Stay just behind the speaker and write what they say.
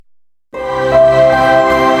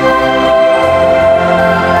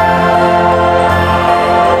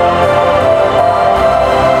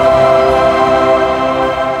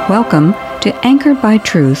Welcome to Anchored by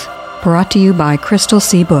Truth, brought to you by Crystal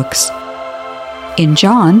C. Books. In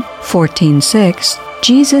John 14:6,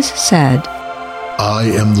 Jesus said, I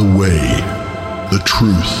am the way, the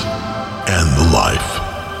truth, and the life.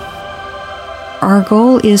 Our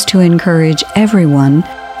goal is to encourage everyone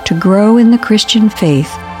to grow in the Christian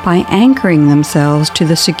faith by anchoring themselves to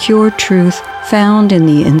the secure truth found in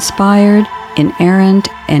the inspired, inerrant,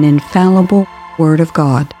 and infallible Word of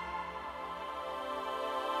God.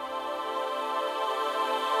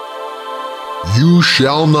 You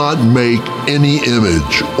shall not make any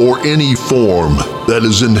image or any form that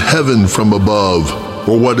is in heaven from above,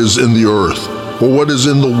 or what is in the earth, or what is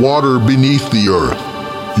in the water beneath the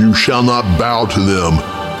earth. You shall not bow to them,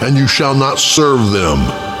 and you shall not serve them,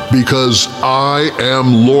 because I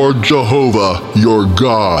am Lord Jehovah, your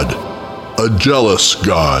God, a jealous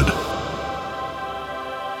God.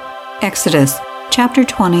 Exodus chapter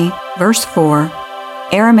 20, verse 4,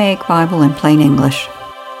 Aramaic Bible in plain English.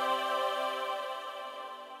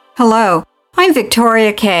 Hello, I'm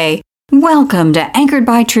Victoria Kay. Welcome to Anchored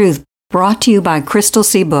by Truth, brought to you by Crystal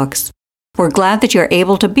C. Books. We're glad that you're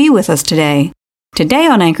able to be with us today. Today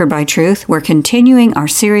on Anchored by Truth, we're continuing our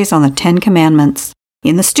series on the Ten Commandments.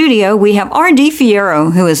 In the studio, we have RD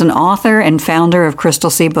Fierro, who is an author and founder of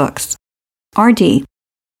Crystal C. Books. RD,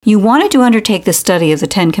 you wanted to undertake the study of the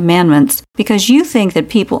Ten Commandments because you think that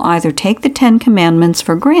people either take the Ten Commandments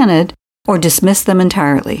for granted or dismiss them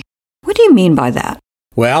entirely. What do you mean by that?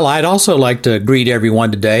 Well, I'd also like to greet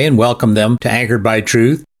everyone today and welcome them to Anchored by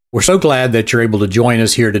Truth. We're so glad that you're able to join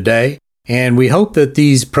us here today, and we hope that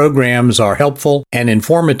these programs are helpful and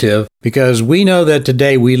informative because we know that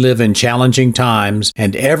today we live in challenging times,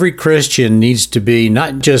 and every Christian needs to be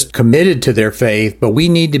not just committed to their faith, but we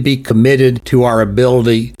need to be committed to our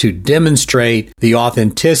ability to demonstrate the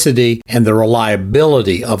authenticity and the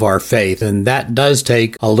reliability of our faith. And that does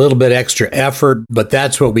take a little bit extra effort, but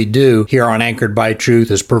that's what we do here on Anchored by Truth,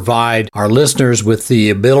 is provide our listeners with the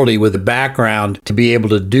ability, with the background to be able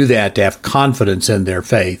to do that, to have confidence in their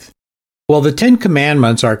faith. Well, the Ten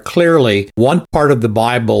Commandments are clearly one part of the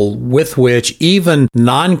Bible with which even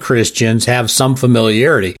non-Christians have some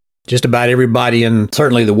familiarity. Just about everybody in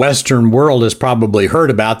certainly the Western world has probably heard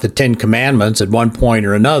about the Ten Commandments at one point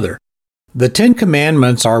or another. The Ten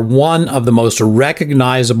Commandments are one of the most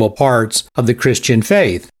recognizable parts of the Christian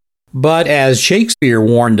faith. But as Shakespeare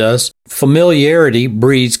warned us, familiarity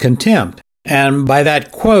breeds contempt. And by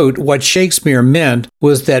that quote, what Shakespeare meant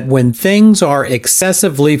was that when things are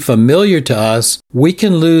excessively familiar to us, we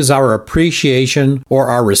can lose our appreciation or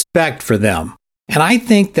our respect for them. And I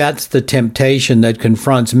think that's the temptation that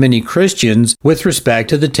confronts many Christians with respect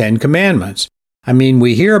to the Ten Commandments. I mean,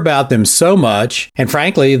 we hear about them so much, and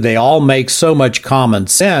frankly, they all make so much common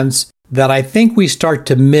sense, that I think we start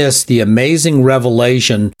to miss the amazing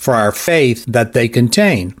revelation for our faith that they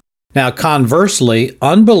contain. Now, conversely,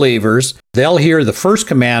 unbelievers, they'll hear the first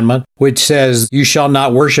commandment, which says, you shall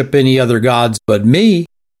not worship any other gods but me.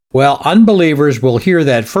 Well, unbelievers will hear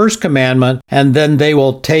that first commandment, and then they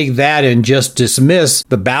will take that and just dismiss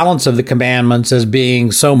the balance of the commandments as being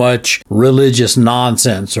so much religious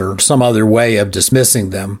nonsense or some other way of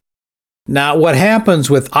dismissing them. Now, what happens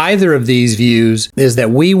with either of these views is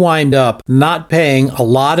that we wind up not paying a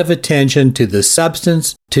lot of attention to the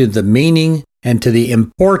substance, to the meaning, and to the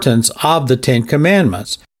importance of the Ten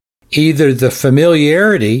Commandments. Either the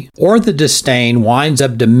familiarity or the disdain winds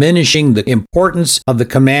up diminishing the importance of the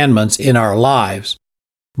commandments in our lives.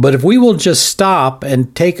 But if we will just stop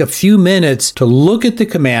and take a few minutes to look at the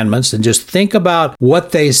commandments and just think about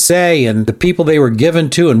what they say and the people they were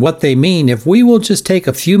given to and what they mean, if we will just take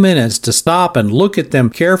a few minutes to stop and look at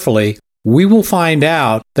them carefully, we will find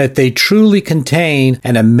out that they truly contain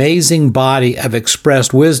an amazing body of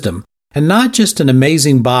expressed wisdom. And not just an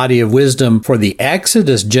amazing body of wisdom for the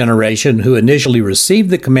Exodus generation who initially received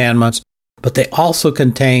the commandments, but they also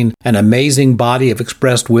contain an amazing body of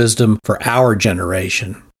expressed wisdom for our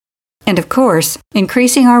generation. And of course,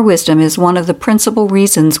 increasing our wisdom is one of the principal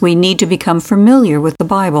reasons we need to become familiar with the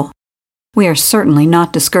Bible. We are certainly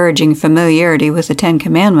not discouraging familiarity with the Ten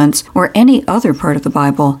Commandments or any other part of the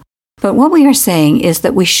Bible. But what we are saying is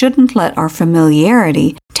that we shouldn't let our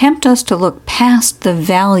familiarity tempt us to look past the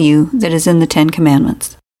value that is in the Ten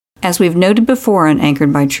Commandments. As we've noted before on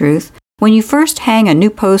Anchored by Truth, when you first hang a new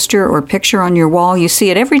poster or picture on your wall, you see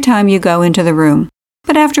it every time you go into the room.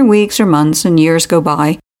 But after weeks or months and years go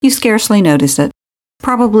by, you scarcely notice it.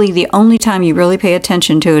 Probably the only time you really pay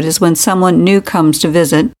attention to it is when someone new comes to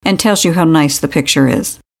visit and tells you how nice the picture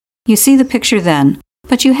is. You see the picture then,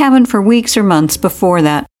 but you haven't for weeks or months before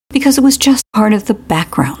that, because it was just part of the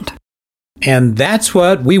background. And that's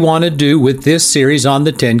what we want to do with this series on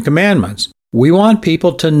the Ten Commandments. We want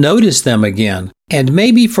people to notice them again, and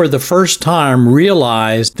maybe for the first time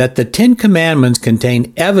realize that the Ten Commandments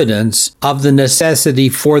contain evidence of the necessity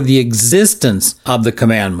for the existence of the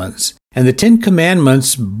commandments. And the Ten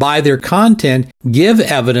Commandments, by their content, give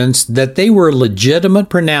evidence that they were legitimate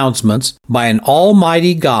pronouncements by an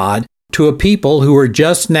almighty God to a people who were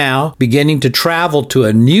just now beginning to travel to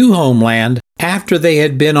a new homeland after they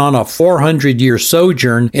had been on a 400-year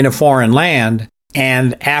sojourn in a foreign land,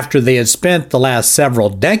 and after they had spent the last several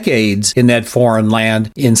decades in that foreign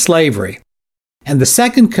land in slavery. And the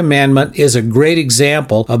second commandment is a great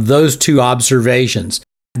example of those two observations,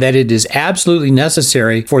 that it is absolutely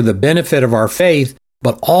necessary for the benefit of our faith,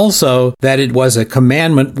 but also that it was a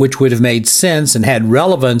commandment which would have made sense and had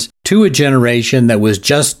relevance to a generation that was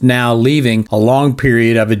just now leaving a long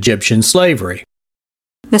period of Egyptian slavery.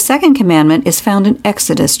 The second commandment is found in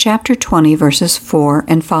Exodus chapter 20, verses 4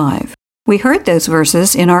 and 5. We heard those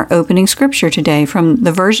verses in our opening scripture today from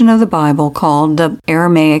the version of the Bible called the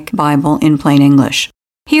Aramaic Bible in plain English.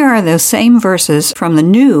 Here are those same verses from the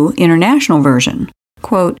New International Version.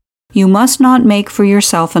 Quote, "You must not make for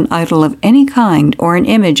yourself an idol of any kind or an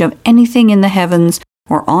image of anything in the heavens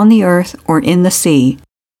or on the earth or in the sea.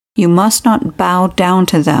 You must not bow down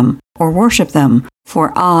to them or worship them,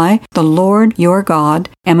 for I, the Lord your God,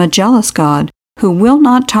 am a jealous God, who will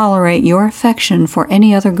not tolerate your affection for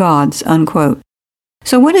any other gods." Unquote.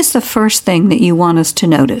 So what is the first thing that you want us to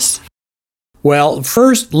notice? Well,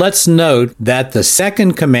 first, let's note that the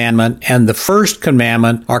second commandment and the first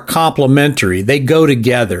commandment are complementary. They go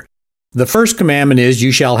together. The first commandment is,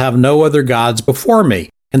 "You shall have no other gods before me."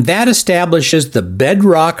 And that establishes the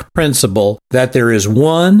bedrock principle that there is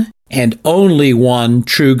one and only one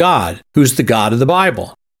true God, who's the God of the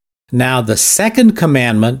Bible. Now, the second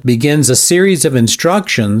commandment begins a series of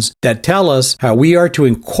instructions that tell us how we are to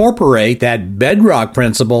incorporate that bedrock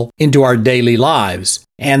principle into our daily lives.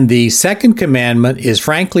 And the second commandment is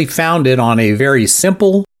frankly founded on a very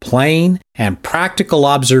simple, plain, and practical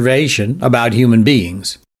observation about human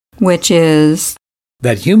beings. Which is?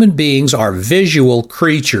 That human beings are visual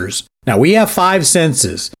creatures. Now, we have 5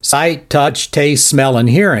 senses: sight, touch, taste, smell, and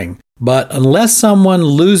hearing. But unless someone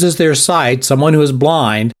loses their sight, someone who is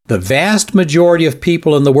blind, the vast majority of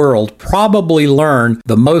people in the world probably learn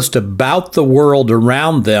the most about the world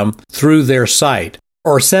around them through their sight.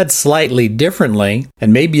 Or said slightly differently,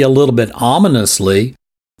 and maybe a little bit ominously,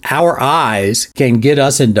 our eyes can get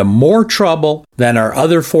us into more trouble than our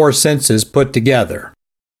other 4 senses put together.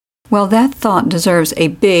 Well, that thought deserves a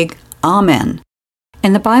big amen.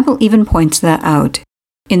 And the Bible even points that out.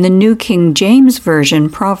 In the New King James Version,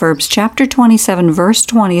 Proverbs chapter 27, verse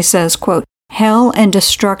 20 says, quote, "Hell and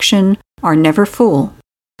destruction are never full,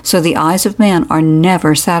 so the eyes of man are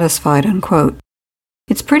never satisfied," unquote.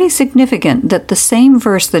 It's pretty significant that the same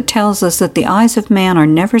verse that tells us that the eyes of man are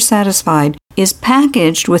never satisfied is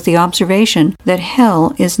packaged with the observation that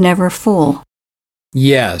hell is never full.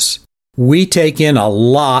 Yes, we take in a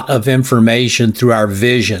lot of information through our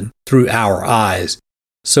vision, through our eyes.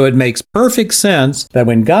 So it makes perfect sense that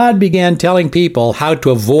when God began telling people how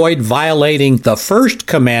to avoid violating the first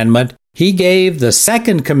commandment, He gave the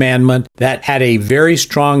second commandment that had a very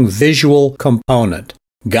strong visual component.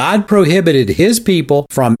 God prohibited His people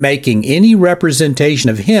from making any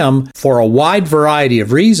representation of Him for a wide variety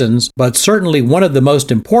of reasons, but certainly one of the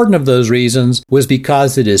most important of those reasons was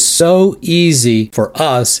because it is so easy for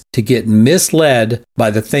us to get misled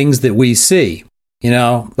by the things that we see. You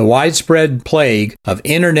know, the widespread plague of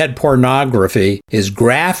internet pornography is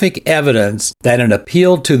graphic evidence that an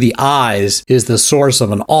appeal to the eyes is the source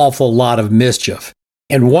of an awful lot of mischief.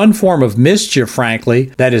 And one form of mischief,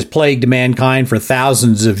 frankly, that has plagued mankind for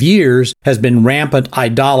thousands of years has been rampant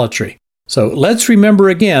idolatry. So let's remember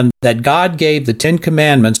again that God gave the Ten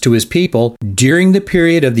Commandments to His people during the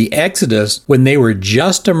period of the Exodus when they were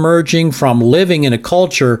just emerging from living in a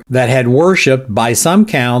culture that had worshipped, by some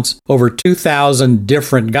counts, over 2,000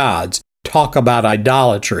 different gods. Talk about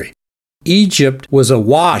idolatry. Egypt was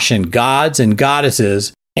awash in gods and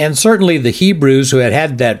goddesses, and certainly the Hebrews who had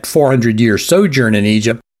had that 400-year sojourn in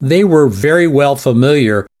Egypt, they were very well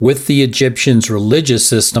familiar with the Egyptians' religious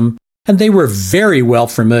system, and they were very well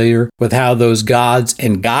familiar with how those gods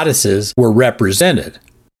and goddesses were represented.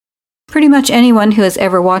 Pretty much anyone who has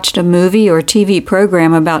ever watched a movie or TV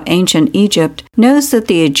program about ancient Egypt knows that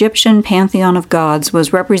the Egyptian pantheon of gods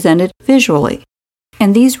was represented visually.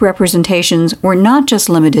 And these representations were not just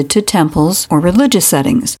limited to temples or religious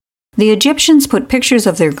settings. The Egyptians put pictures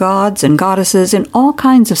of their gods and goddesses in all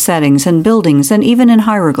kinds of settings and buildings and even in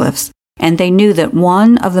hieroglyphs. and they knew that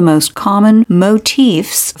one of the most common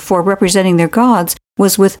motifs for representing their gods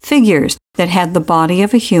was with figures that had the body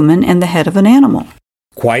of a human and the head of an animal.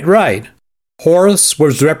 Quite right. Horus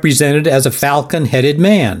was represented as a falcon-headed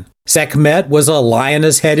man. Sekhmet was a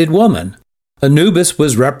lioness-headed woman. Anubis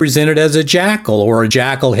was represented as a jackal or a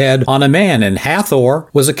jackal head on a man, and Hathor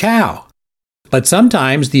was a cow. But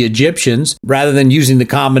sometimes the Egyptians, rather than using the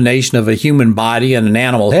combination of a human body and an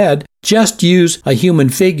animal head, just use a human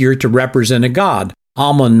figure to represent a god.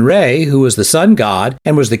 Amun-Re, who was the sun god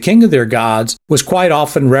and was the king of their gods, was quite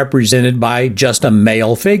often represented by just a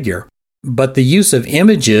male figure. But the use of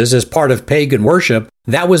images as part of pagan worship,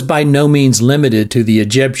 that was by no means limited to the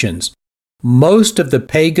Egyptians. Most of the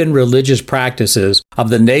pagan religious practices of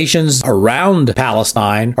the nations around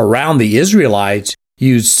Palestine, around the Israelites,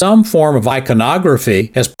 used some form of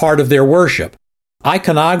iconography as part of their worship.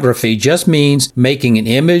 Iconography just means making an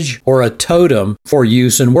image or a totem for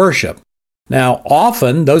use in worship. Now,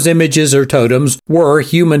 often those images or totems were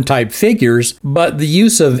human-type figures, but the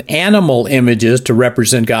use of animal images to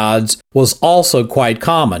represent gods was also quite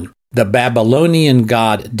common. The Babylonian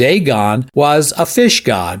god Dagon was a fish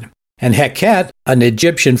god, and Heket, an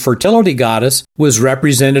Egyptian fertility goddess, was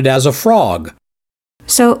represented as a frog.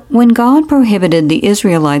 So, when God prohibited the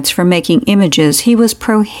Israelites from making images, he was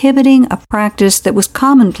prohibiting a practice that was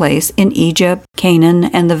commonplace in Egypt, Canaan,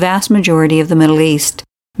 and the vast majority of the Middle East.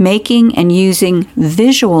 Making and using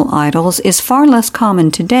visual idols is far less common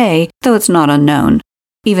today, though it's not unknown.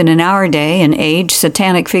 Even in our day and age,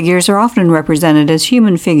 satanic figures are often represented as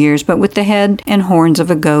human figures, but with the head and horns of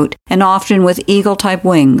a goat, and often with eagle-type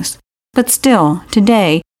wings. But still,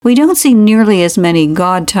 today, we don't see nearly as many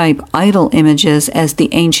God-type idol images as the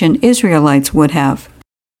ancient Israelites would have.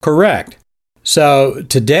 Correct. So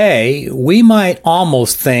today, we might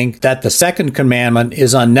almost think that the second commandment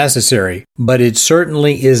is unnecessary, but it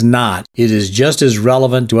certainly is not. It is just as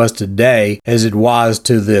relevant to us today as it was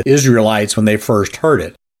to the Israelites when they first heard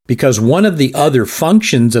it. Because one of the other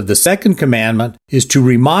functions of the second commandment is to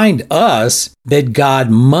remind us that God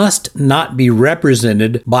must not be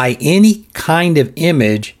represented by any kind of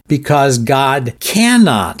image, because God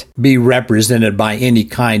cannot be represented by any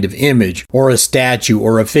kind of image or a statue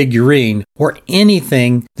or a figurine or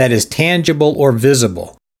anything that is tangible or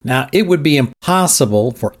visible. Now, it would be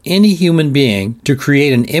impossible for any human being to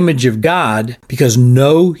create an image of God, because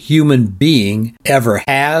no human being ever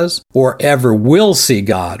has or ever will see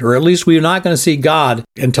God, or at least we're not going to see God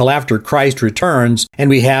until after Christ returns and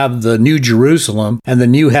we have the New Jerusalem and the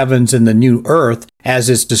new heavens and the new earth as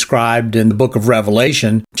it's described in the book of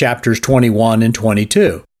Revelation, chapters 21 and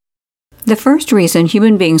 22. The first reason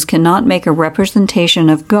human beings cannot make a representation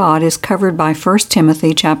of God is covered by 1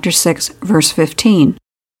 Timothy chapter 6, verse 15.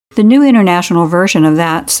 The New International Version of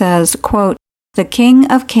that says, quote, "The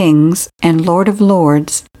King of Kings and Lord of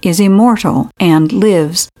Lords is immortal and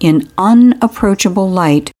lives in unapproachable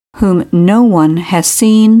light, whom no one has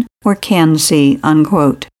seen or can see,"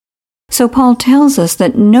 unquote. So Paul tells us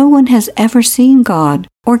that no one has ever seen God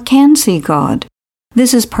or can see God.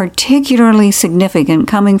 This is particularly significant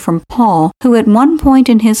coming from Paul, who at one point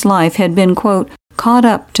in his life had been, quote, "caught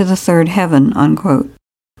up to the third heaven," unquote.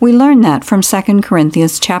 We learn that from 2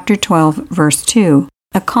 Corinthians chapter 12, verse 2.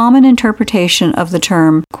 A common interpretation of the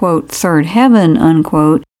term, quote, "third heaven,"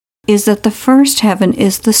 unquote, is that the first heaven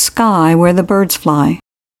is the sky where the birds fly.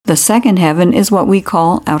 The second heaven is what we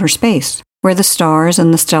call outer space, where the stars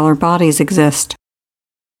and the stellar bodies exist.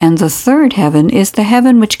 And the third heaven is the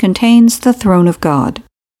heaven which contains the throne of God.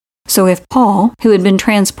 So if Paul, who had been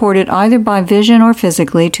transported either by vision or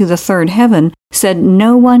physically to the third heaven, said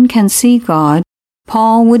no one can see God,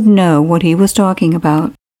 Paul would know what he was talking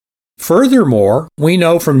about. Furthermore, we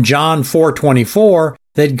know from John 4:24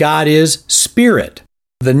 that God is spirit.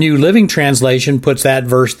 The New Living Translation puts that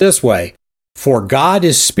verse this way, "For God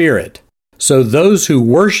is spirit, so those who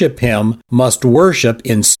worship him must worship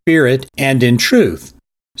in spirit and in truth."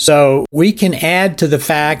 So we can add to the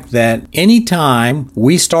fact that any time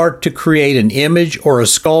we start to create an image or a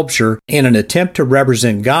sculpture in an attempt to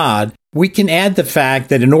represent God, we can add the fact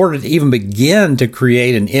that in order to even begin to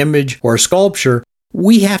create an image or a sculpture,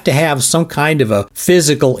 we have to have some kind of a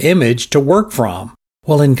physical image to work from.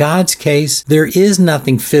 Well, in God's case, there is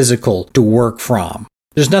nothing physical to work from.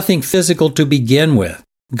 There's nothing physical to begin with.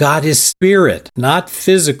 God is spirit, not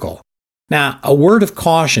physical. Now, a word of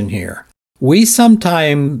caution here. We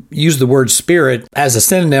sometimes use the word spirit as a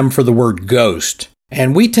synonym for the word ghost,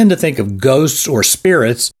 and we tend to think of ghosts or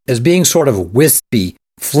spirits as being sort of wispy,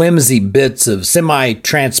 flimsy bits of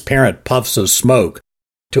semi-transparent puffs of smoke.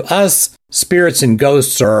 To us, spirits and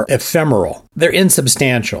ghosts are ephemeral. They're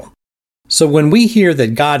insubstantial. So when we hear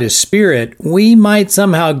that God is spirit, we might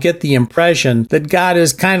somehow get the impression that God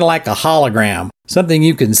is kind of like a hologram, something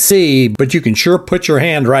you can see, but you can sure put your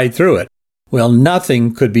hand right through it. Well,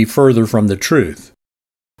 nothing could be further from the truth.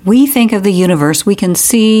 We think of the universe we can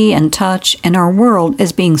see and touch and our world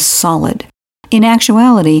as being solid. In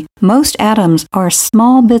actuality, most atoms are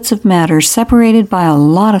small bits of matter separated by a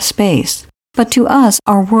lot of space. But to us,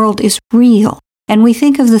 our world is real, and we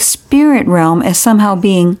think of the spirit realm as somehow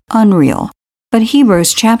being unreal. But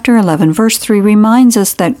Hebrews chapter 11, verse 3 reminds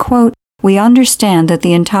us that, quote, "We understand that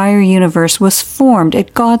the entire universe was formed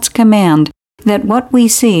at God's command, that what we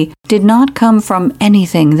see did not come from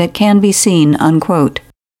anything that can be seen," unquote.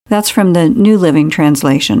 That's from the New Living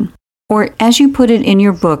Translation. Or, as you put it in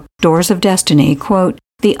your book, Doors of Destiny, quote,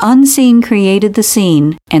 "The unseen created the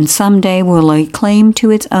seen, and someday will lay claim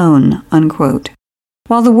to its own," unquote.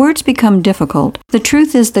 While the words become difficult, the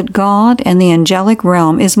truth is that God and the angelic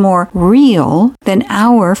realm is more real than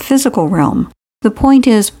our physical realm. The point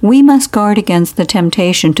is, we must guard against the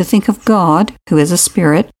temptation to think of God, who is a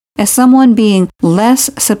spirit, as someone being less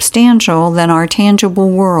substantial than our tangible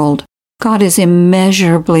world. God is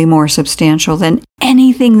immeasurably more substantial than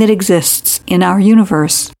anything that exists in our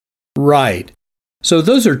universe. Right. So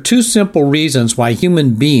those are two simple reasons why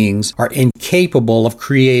human beings are incapable of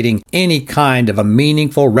creating any kind of a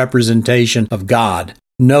meaningful representation of God.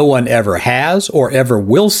 No one ever has or ever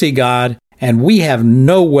will see God, and we have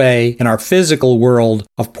no way in our physical world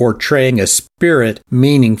of portraying a spirit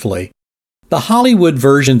meaningfully. The Hollywood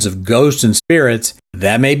versions of ghosts and spirits,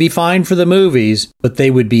 that may be fine for the movies, but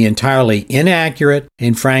they would be entirely inaccurate,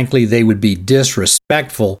 and frankly, they would be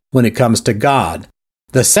disrespectful when it comes to God.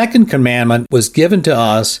 The second commandment was given to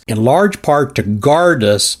us in large part to guard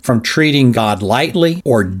us from treating God lightly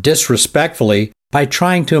or disrespectfully by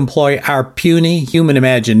trying to employ our puny human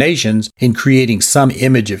imaginations in creating some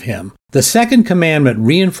image of Him. The second commandment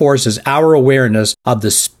reinforces our awareness of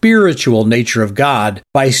the spiritual nature of God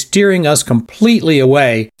by steering us completely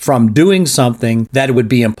away from doing something that it would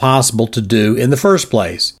be impossible to do in the first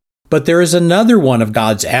place. But there is another one of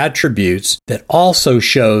God's attributes that also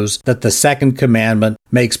shows that the second commandment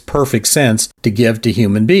makes perfect sense to give to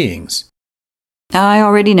human beings. I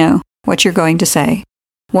already know what you're going to say.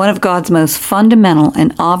 One of God's most fundamental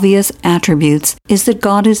and obvious attributes is that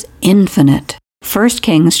God is infinite. 1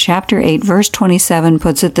 Kings chapter 8 verse 27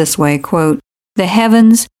 puts it this way, quote, "The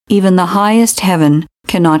heavens, even the highest heaven,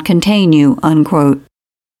 cannot contain you," unquote.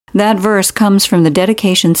 That verse comes from the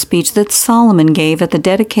dedication speech that Solomon gave at the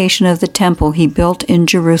dedication of the temple he built in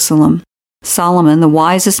Jerusalem. Solomon, the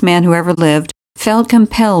wisest man who ever lived, felt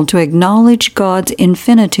compelled to acknowledge God's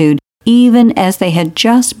infinitude even as they had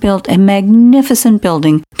just built a magnificent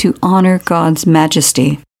building to honor God's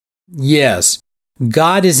majesty. Yes,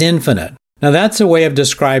 God is infinite. Now that's a way of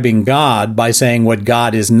describing God by saying what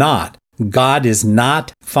God is not. God is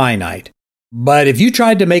not finite. But if you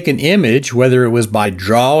tried to make an image, whether it was by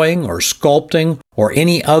drawing or sculpting or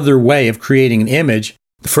any other way of creating an image,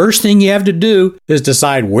 the first thing you have to do is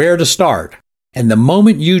decide where to start. And the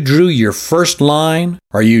moment you drew your first line,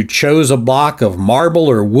 or you chose a block of marble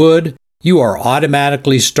or wood, you are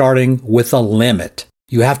automatically starting with a limit.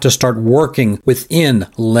 You have to start working within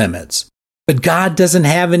limits. But God doesn't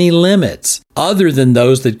have any limits, other than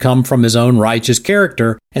those that come from His own righteous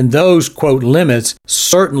character, and those, quote, limits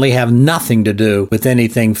certainly have nothing to do with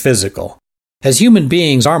anything physical. As human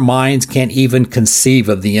beings, our minds can't even conceive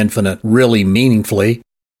of the infinite really meaningfully.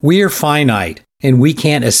 We are finite, and we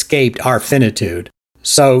can't escape our finitude.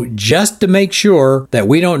 So just to make sure that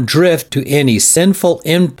we don't drift to any sinful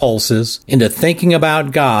impulses into thinking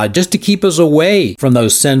about God, just to keep us away from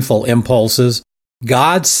those sinful impulses,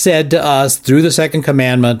 God said to us through the second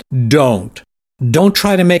commandment, don't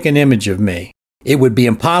try to make an image of me. It would be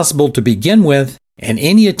impossible to begin with, and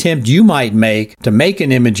any attempt you might make to make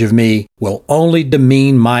an image of me will only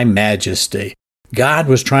demean my majesty. God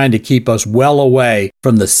was trying to keep us well away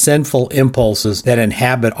from the sinful impulses that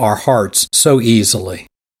inhabit our hearts so easily.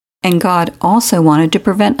 And God also wanted to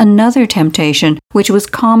prevent another temptation, which was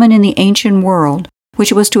common in the ancient world,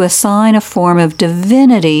 which was to assign a form of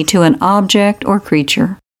divinity to an object or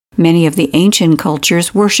creature. Many of the ancient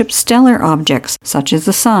cultures worshipped stellar objects, such as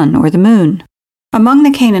the sun or the moon. Among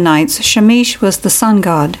the Canaanites, Shemish was the sun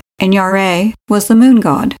god, and Yareh was the moon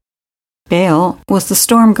god. Baal was the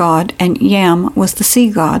storm god, and Yam was the sea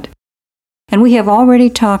god. And we have already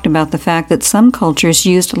talked about the fact that some cultures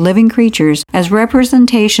used living creatures as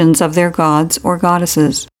representations of their gods or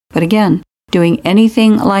goddesses. But again, doing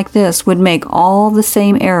anything like this would make all the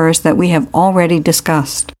same errors that we have already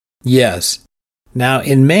discussed. Yes. Now,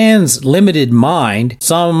 in man's limited mind,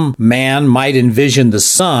 some man might envision the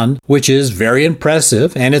sun, which is very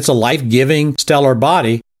impressive, and it's a life-giving, stellar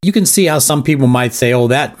body. You can see how some people might say, oh,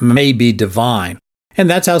 that may be divine. And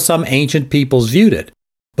that's how some ancient peoples viewed it.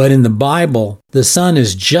 But in the Bible, the sun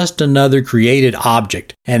is just another created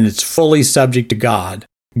object, and it's fully subject to God.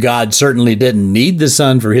 God certainly didn't need the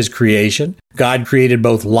sun for his creation. God created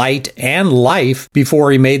both light and life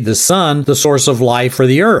before he made the sun the source of life for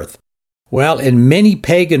the earth. Well, in many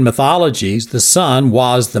pagan mythologies, the sun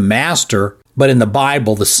was the master, but in the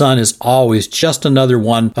Bible, the sun is always just another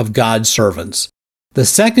one of God's servants. The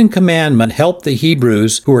second commandment helped the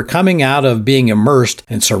Hebrews who were coming out of being immersed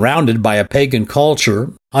and surrounded by a pagan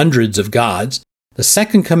culture, hundreds of gods. The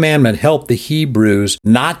second commandment helped the Hebrews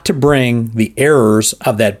not to bring the errors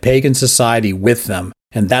of that pagan society with them.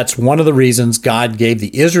 And that's one of the reasons God gave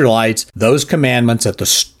the Israelites those commandments at the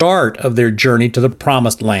start of their journey to the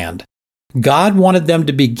Promised Land. God wanted them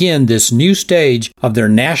to begin this new stage of their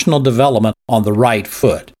national development on the right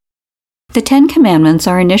foot. The Ten Commandments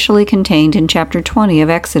are initially contained in chapter 20 of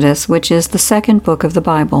Exodus, which is the second book of the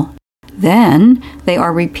Bible. Then, they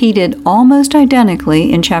are repeated almost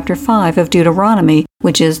identically in chapter 5 of Deuteronomy,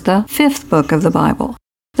 which is the fifth book of the Bible.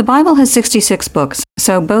 The Bible has 66 books,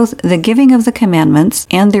 so both the giving of the commandments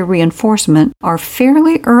and their reinforcement are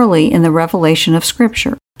fairly early in the revelation of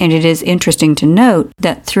Scripture. And it is interesting to note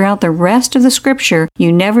that throughout the rest of the Scripture,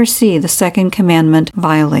 you never see the second commandment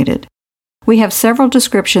violated. We have several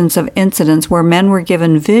descriptions of incidents where men were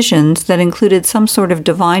given visions that included some sort of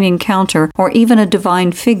divine encounter or even a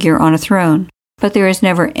divine figure on a throne. But there is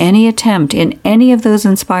never any attempt in any of those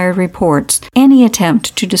inspired reports, any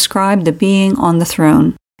attempt to describe the being on the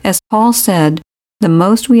throne. As Paul said, the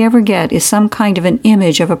most we ever get is some kind of an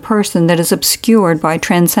image of a person that is obscured by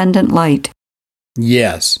transcendent light.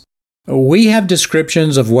 Yes. We have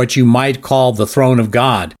descriptions of what you might call the throne of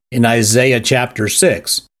God in Isaiah chapter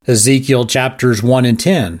 6, Ezekiel chapters 1 and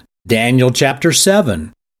 10, Daniel chapter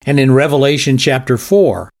 7, and in Revelation chapter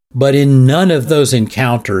 4. But in none of those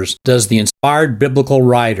encounters does the inspired biblical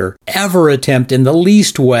writer ever attempt in the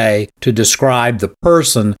least way to describe the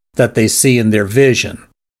person that they see in their vision.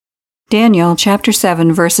 Daniel chapter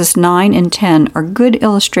 7 verses 9 and 10 are good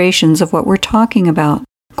illustrations of what we're talking about.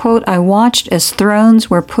 Quote, I watched as thrones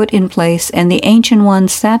were put in place, and the Ancient One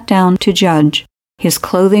sat down to judge. His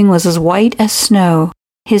clothing was as white as snow,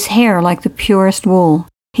 his hair like the purest wool.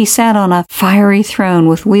 He sat on a fiery throne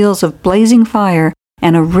with wheels of blazing fire,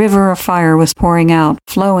 and a river of fire was pouring out,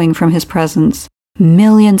 flowing from his presence.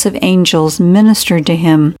 Millions of angels ministered to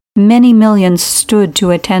him. Many millions stood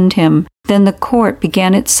to attend him. Then the court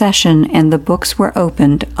began its session, and the books were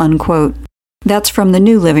opened, unquote. That's from the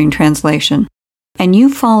New Living Translation. And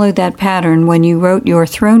you followed that pattern when you wrote your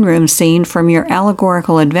throne room scene from your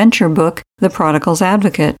allegorical adventure book, The Prodigal's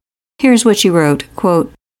Advocate. Here's what you wrote,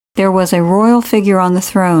 quote, there was a royal figure on the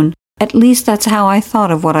throne. At least that's how I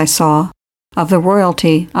thought of what I saw. Of the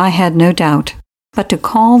royalty, I had no doubt. But to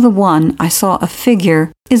call the one I saw a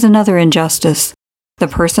figure is another injustice. The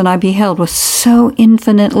person I beheld was so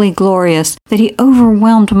infinitely glorious that he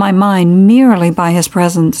overwhelmed my mind merely by his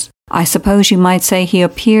presence. I suppose you might say he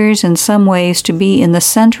appears in some ways to be in the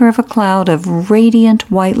center of a cloud of radiant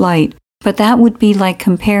white light, but that would be like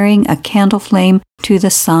comparing a candle flame to the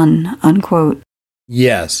sun, unquote.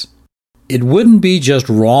 Yes. It wouldn't be just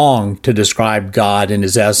wrong to describe God in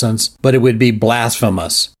his essence, but it would be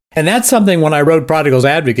blasphemous. And that's something when I wrote Prodigal's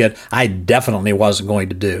Advocate, I definitely wasn't going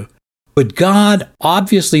to do. But God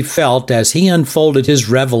obviously felt as he unfolded his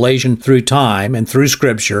revelation through time and through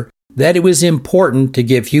Scripture that it was important to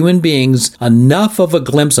give human beings enough of a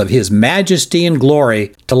glimpse of his majesty and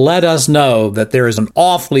glory to let us know that there is an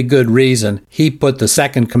awfully good reason he put the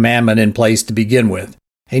second commandment in place to begin with.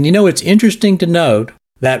 And you know, it's interesting to note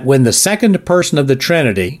that when the second person of the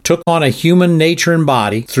Trinity took on a human nature and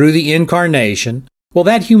body through the incarnation, well,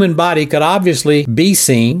 that human body could obviously be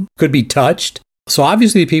seen, could be touched. So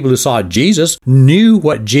obviously people who saw Jesus knew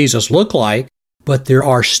what Jesus looked like, but there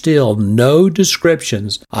are still no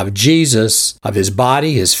descriptions of Jesus, of his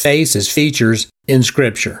body, his face, his features in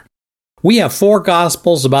Scripture. We have 4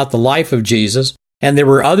 Gospels about the life of Jesus, and there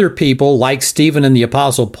were other people like Stephen and the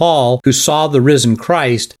Apostle Paul who saw the risen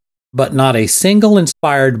Christ, but not a single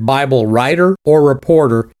inspired Bible writer or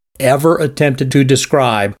reporter ever attempted to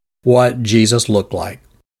describe what Jesus looked like.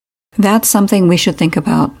 That's something we should think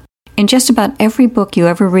about. In just about every book you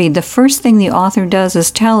ever read, the first thing the author does is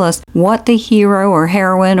tell us what the hero or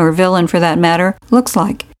heroine or villain, for that matter, looks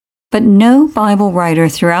like. But no Bible writer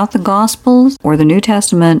throughout the Gospels or the New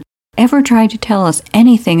Testament ever tried to tell us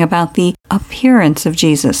anything about the appearance of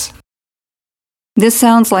Jesus. This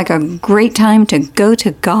sounds like a great time to go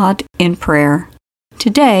to God in prayer.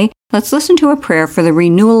 Today, let's listen to a prayer for the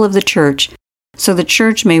renewal of the church, so the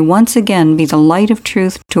church may once again be the light of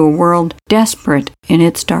truth to a world desperate in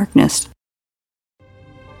its darkness.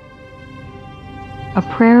 A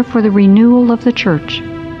prayer for the renewal of the church.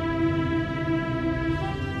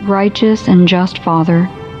 Righteous and just Father,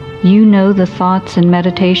 you know the thoughts and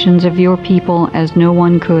meditations of your people as no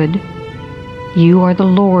one could. You are the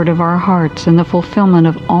Lord of our hearts and the fulfillment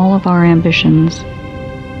of all of our ambitions.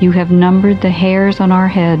 You have numbered the hairs on our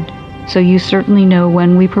head, so you certainly know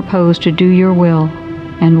when we propose to do your will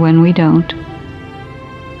and when we don't.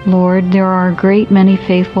 Lord, there are a great many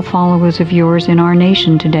faithful followers of yours in our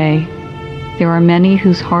nation today. There are many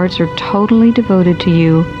whose hearts are totally devoted to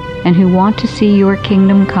you and who want to see your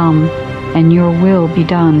kingdom come and your will be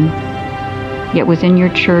done. Yet within your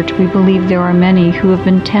church we believe there are many who have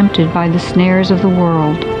been tempted by the snares of the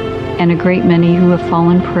world, and a great many who have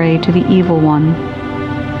fallen prey to the evil one.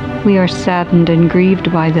 We are saddened and grieved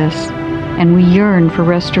by this, and we yearn for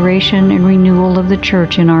restoration and renewal of the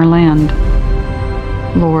church in our land.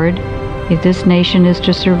 Lord, if this nation is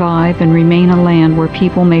to survive and remain a land where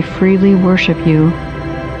people may freely worship you,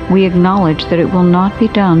 we acknowledge that it will not be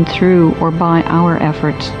done through or by our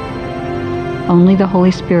efforts. Only the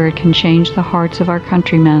Holy Spirit can change the hearts of our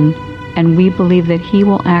countrymen, and we believe that He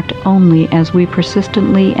will act only as we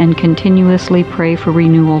persistently and continuously pray for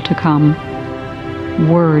renewal to come.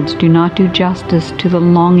 Words do not do justice to the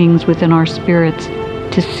longings within our spirits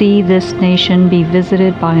to see this nation be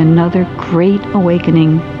visited by another great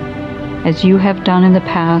awakening. As you have done in the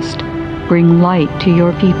past, bring light to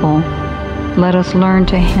your people. Let us learn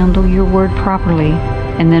to handle your word properly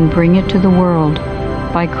and then bring it to the world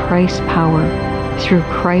by Christ's power, through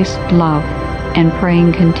Christ's love, and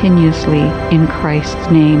praying continuously in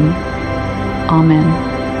Christ's name. Amen.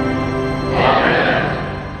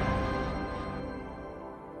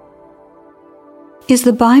 Is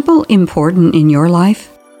the Bible important in your life?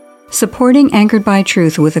 Supporting Anchored by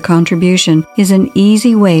Truth with a contribution is an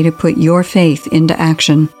easy way to put your faith into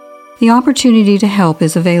action. The opportunity to help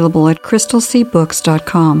is available at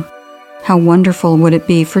crystalseabooks.com. How wonderful would it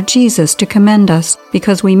be for Jesus to commend us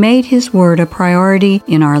because we made His Word a priority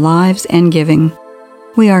in our lives and giving.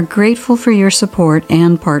 We are grateful for your support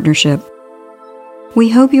and partnership.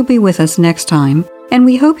 We hope you'll be with us next time, and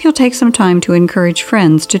we hope you'll take some time to encourage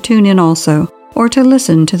friends to tune in also, or to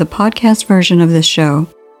listen to the podcast version of this show.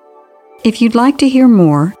 If you'd like to hear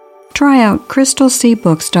more, try out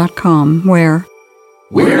crystalseabooks.com, where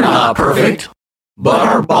we're not perfect, but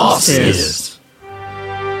our boss is.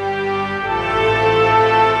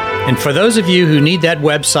 And for those of you who need that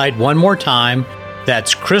website one more time,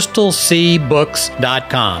 that's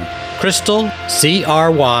crystalseabooks.com. Crystal, Crystal,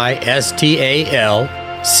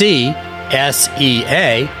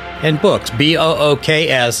 CSEA, and books,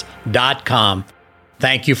 BOOKS.com.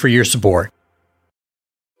 Thank you for your support.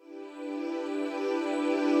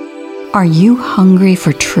 Are you hungry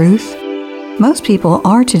for truth? Most people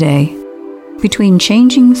are today. Between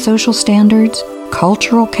changing social standards,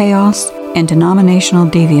 cultural chaos, and denominational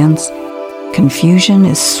deviance, confusion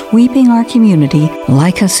is sweeping our community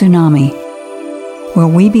like a tsunami. Will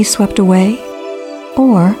we be swept away,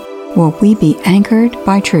 or will we be anchored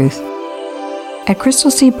by truth? At Crystal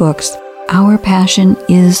Sea Books, our passion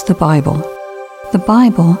is the Bible. The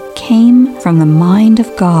Bible came from the mind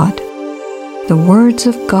of God. The words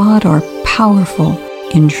of God are powerful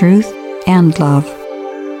in truth and love.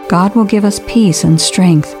 God will give us peace and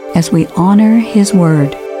strength as we honor His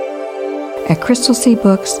Word. At Crystal Sea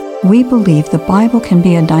Books, we believe the Bible can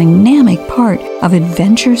be a dynamic part of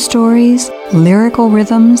adventure stories, lyrical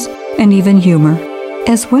rhythms, and even humor,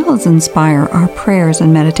 as well as inspire our prayers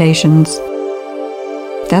and meditations.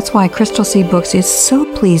 That's why Crystal Sea Books is so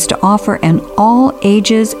pleased to offer an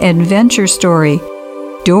all-ages adventure story,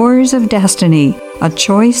 Doors of Destiny, a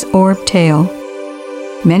choice orb tale.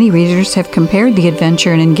 Many readers have compared the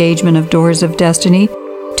adventure and engagement of Doors of Destiny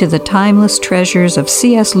to the timeless treasures of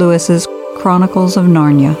C.S. Lewis's Chronicles of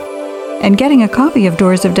Narnia. And getting a copy of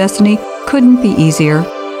Doors of Destiny couldn't be easier.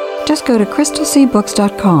 Just go to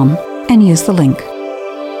crystalseabooks.com and use the link.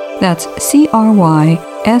 That's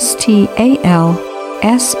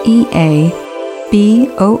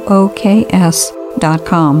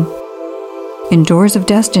crystalseabooks.com. In Doors of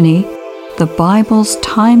Destiny, the Bible's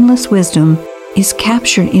timeless wisdom is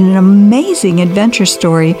captured in an amazing adventure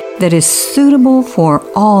story that is suitable for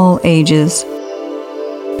all ages.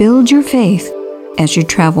 Build your faith as you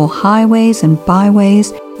travel highways and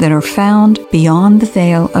byways that are found beyond the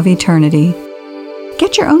veil of eternity.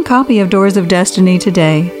 Get your own copy of Doors of Destiny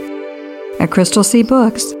today. At Crystal Sea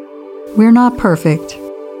Books, We're not perfect,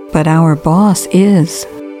 but our boss is.